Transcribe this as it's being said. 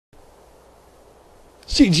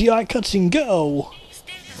CGI cutscene, go!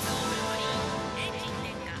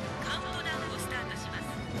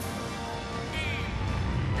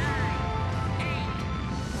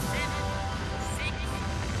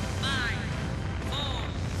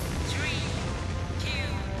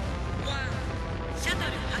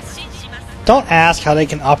 Don't ask how they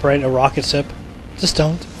can operate a rocket ship. Just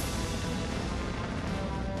don't.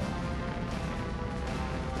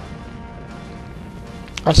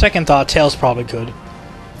 On second thought, Tails probably could.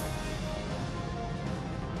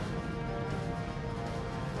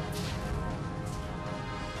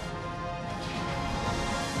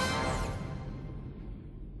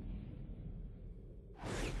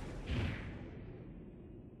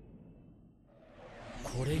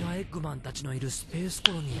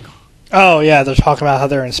 Oh yeah, they're talking about how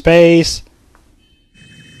they're in space.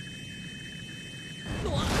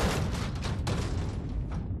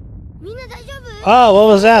 Oh, what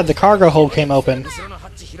was that? The cargo hold came open.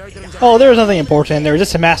 Oh, there was nothing important in there,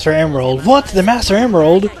 just a Master Emerald. What? The Master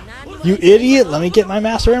Emerald? You idiot! Let me get my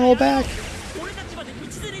Master Emerald back.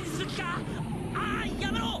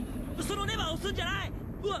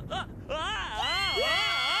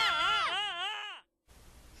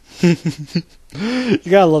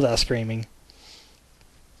 You gotta love that screaming.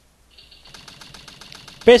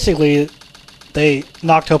 Basically, they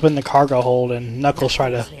knocked open the cargo hold and Knuckles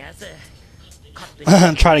tried to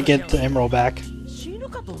try to get the emerald back.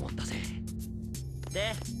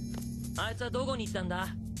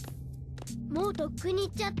 もうとっくに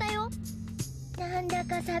行っちゃったよ。なんだ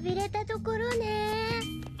か寂れたところね。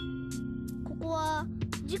ここは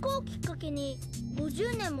事故をきっかけに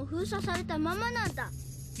50年も封鎖されたままなんだ。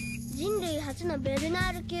人類初のベル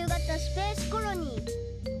ナール級型スペースコロニー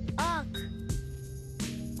アー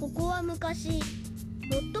ク。ここは昔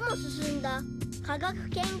最も進んだ科学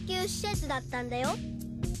研究施設だったんだよ。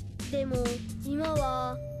でも今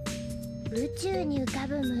は宇宙に浮か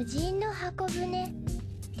ぶ無人の箱舟っ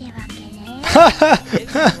てわけね。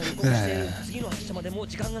次の発射までもう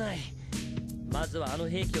時間がない。まずはあの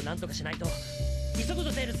兵器を何とかしないと。急ぐ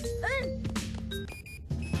ぞテールス。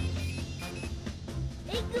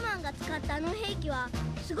エッグマンが使ったあの兵器は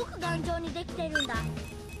すごく頑丈にできてるんだ。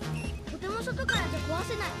とても外からじゃ壊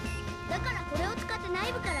せない。だからこれを使って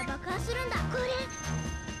内部から爆破するんだ。これ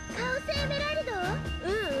カオスエメラルド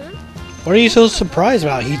？What are you so surprised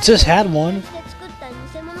about? He just had one. 作った偽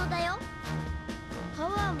物だよ。パ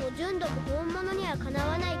ワーも純度も本物にはかな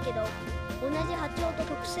わないけど、同じ波長と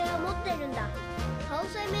特性を持ってるんだ。カオ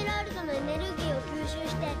スエメラルドのエネルギーを吸収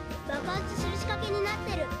して爆発する仕掛けになっ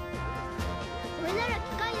てる。これなら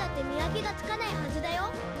機械だって見分けがつかないはずだよ。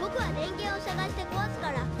僕は電源を探して壊すか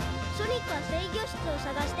ら、ソニックは制御室を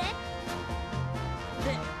探して。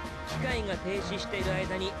で、機械が停止している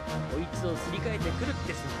間にこいつをすり替えてくるっ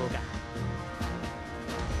て寸法が。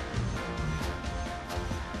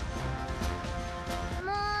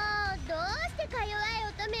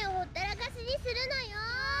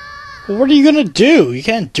What are you gonna do? You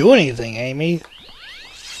can't do anything, Amy.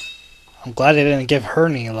 I'm glad they didn't give her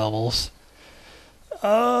any levels.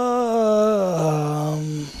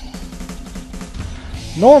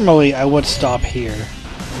 Normally I would stop here,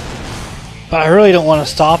 but I really don't want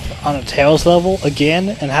to stop on a Tails level again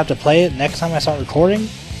and have to play it next time I start recording.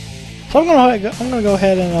 So I'm gonna go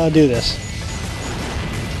ahead and do this.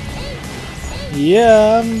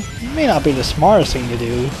 Yeah, it may not be the smartest thing to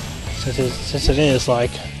do, since it is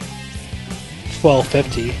like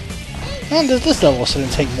 12:50, and this level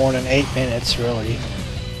shouldn't take more than 8 minutes, really.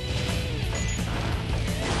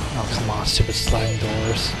 Oh come on, stupid sliding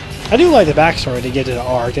doors! I do like the backstory to get to the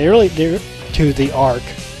arc. They really do to the arc.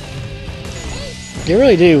 They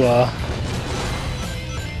really do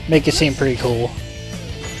make it seem pretty cool.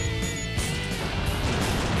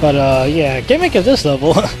 But yeah, gimmick of this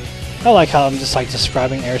level. I like how I'm just like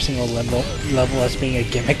describing every single level as being a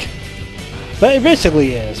gimmick. But it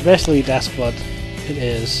basically is. Basically, that's what it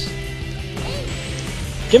is.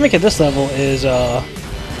 Gimmick at this level is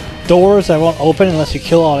doors that won't open unless you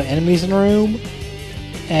kill all the enemies in the room,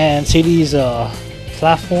 and see these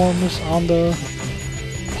platforms on the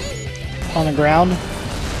ground.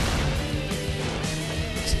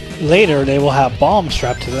 Later, they will have bombs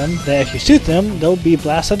strapped to them. That if you shoot them, they'll be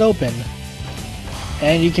blasted open,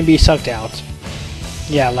 and you can be sucked out.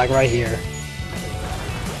 Yeah, like right here.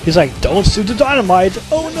 He's like, don't shoot the dynamite!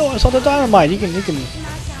 Oh no, I saw the dynamite! You can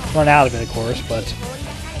run out of it, of course, but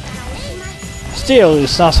still,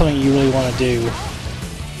 it's not something you really want to do.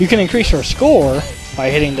 You can increase your score by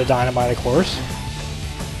hitting the dynamite, of course,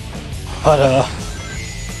 but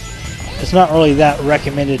it's not really that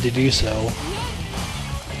recommended to do so.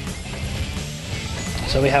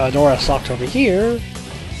 So we have a door that's locked over here.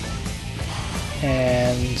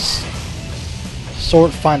 and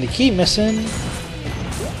find the key missing.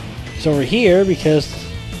 It's over here because...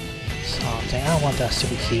 Oh dang, I don't want that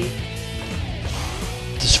stupid key.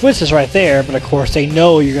 The switch is right there, but of course they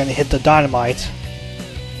know you're going to hit the dynamite.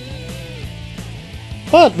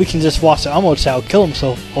 But we can just watch the Omochao kill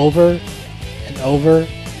himself over and over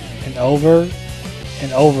and over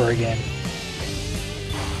and over again.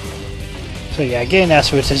 So yeah, getting that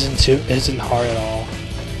switch isn't hard at all.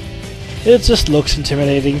 It just looks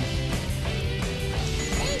intimidating.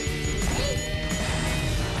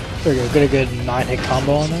 There we go, get a good 9-hit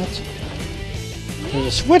combo on that. There's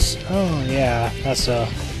a switch. Oh yeah, that's a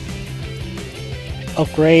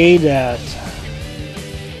upgrade that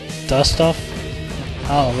does stuff. I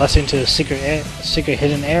don't know, unless into a secret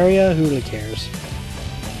hidden area. Who really cares?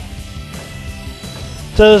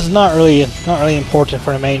 So it's not really important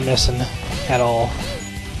for the main mission at all.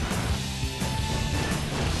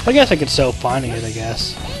 I guess I could still finding it. I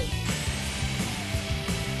guess.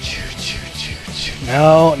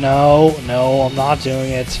 No, no, no! I'm not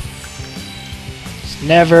doing it. It's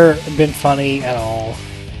never been funny at all.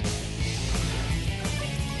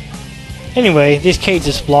 Anyway, these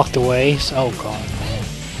cages blocked the way. So, oh god, man.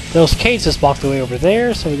 Those cages blocked the way over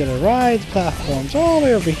there, so we're gonna ride the platforms all the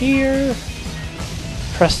way over here.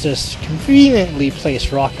 Press this conveniently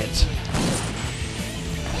placed rocket.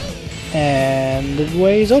 And the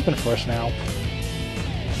way is open for us now.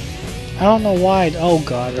 I don't know why. Oh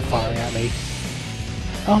god, they're firing at me.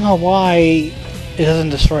 I don't know why it doesn't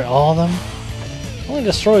destroy all of them. It only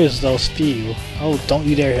destroys those few. Oh, don't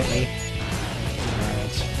you dare hit me.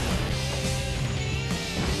 Alright.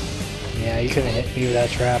 Yeah, you couldn't hit me with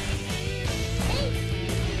that trap.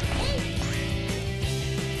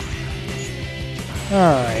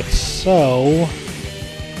 Alright, so...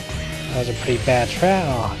 that was a pretty bad trap.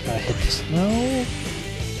 Oh, I gotta hit this. No.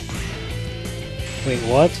 Wait,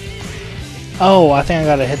 what? Oh, I think I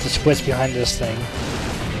gotta hit the switch behind this thing.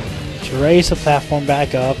 To raise the platform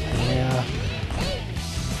back up. Yeah.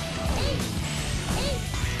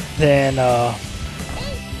 Then,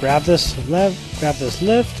 grab this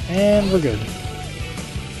lift, and we're good.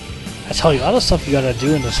 I tell you, all the stuff you gotta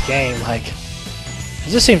do in this game, like, it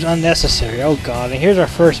just seems unnecessary. Oh god, and here's our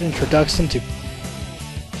first introduction to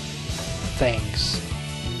things.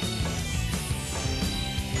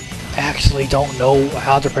 I actually don't know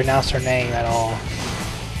how to pronounce their name at all.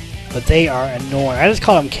 But they are annoying. I just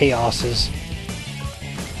call them chaoses.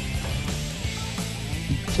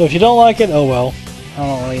 So if you don't like it, oh well. I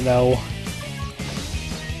don't really know.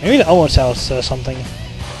 Maybe the Omochao says something.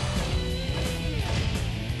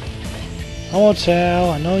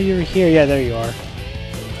 Omochao, I know you're here. Yeah, there you are.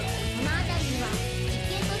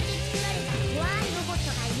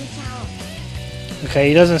 Okay,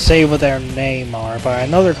 he doesn't say what their name are, but I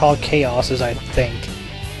know they're called chaoses, I think.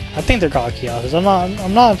 I think they're called chaoses. I'm not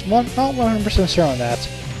 100% sure on that.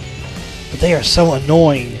 But they are so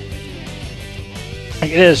annoying.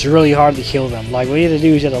 Like, it is really hard to kill them. Like, what you have to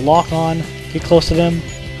do is you have to lock on, get close to them,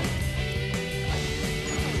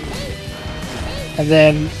 and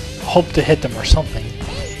then hope to hit them or something.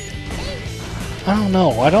 I don't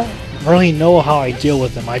know. I don't really know how I deal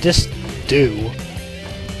with them. I just do.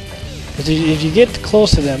 Because if you get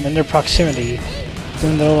close to them in their proximity,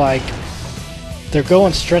 then they're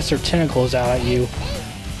going to stretch their tentacles out at you.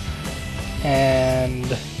 And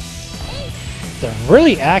they're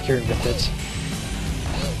really accurate with it.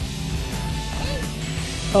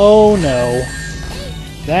 Oh no.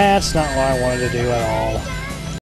 That's not what I wanted to do at all.